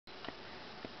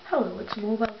it's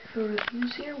Mobile FIFA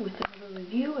Reviews here with another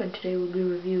review, and today we'll be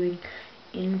reviewing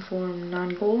Inform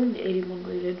Nainggolan, the 81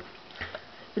 rated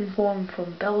Inform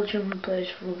from Belgium, who plays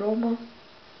for Roma.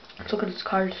 Let's look at his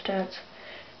card stats: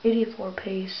 84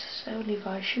 pace,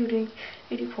 75 shooting,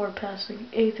 84 passing,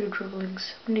 83 dribbling,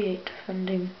 78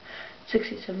 defending,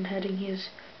 67 heading. He has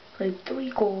played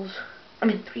 3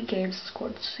 games,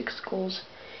 scored 6 goals.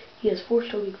 He has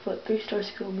 4-star weak foot, 3-star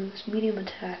skill moves, medium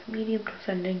attack, medium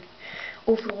defending.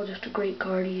 Overall, just a great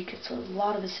card. He gets a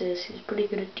lot of assists. He's pretty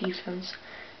good at defense.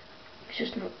 He's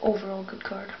just an overall good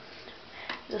card.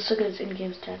 Let's look at his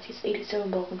in-game stats. He has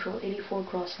 87 ball control, 84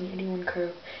 crossing, 81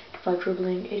 curve, 85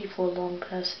 dribbling, 84 long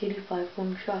pass, 85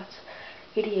 long shots,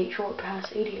 88 short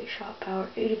pass, 88 shot power,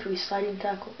 83 sliding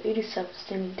tackle, 87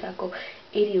 standing tackle,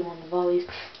 81 volleys,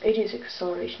 86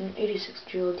 acceleration, 86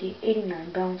 agility,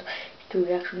 89 bounce, 3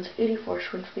 reactions, 84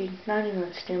 sprint speed,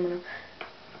 99 stamina,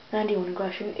 91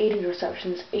 aggression, 80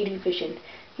 receptions, 80 vision.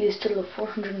 He has total of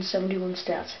 471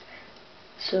 stats.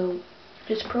 So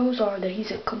his pros are that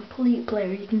he's a complete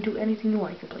player. He can do anything you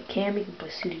want. He can play cam, he can play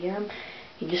CDM,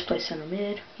 he can just play center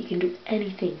mid, he can do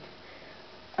anything.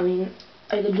 I mean,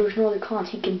 there's no other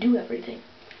cons. He can do everything.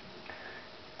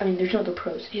 I mean, there's no other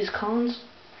pros. His cons,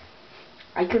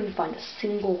 I couldn't find a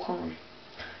single con.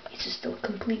 He's just a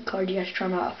complete card. You guys should try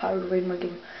him out. If I were to rate him, I'd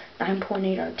give him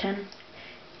 9.8 out of 10.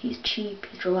 He's cheap,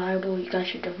 he's reliable. You guys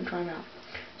should definitely try him out.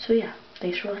 So yeah,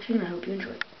 thanks for watching, and I hope you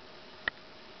enjoyed.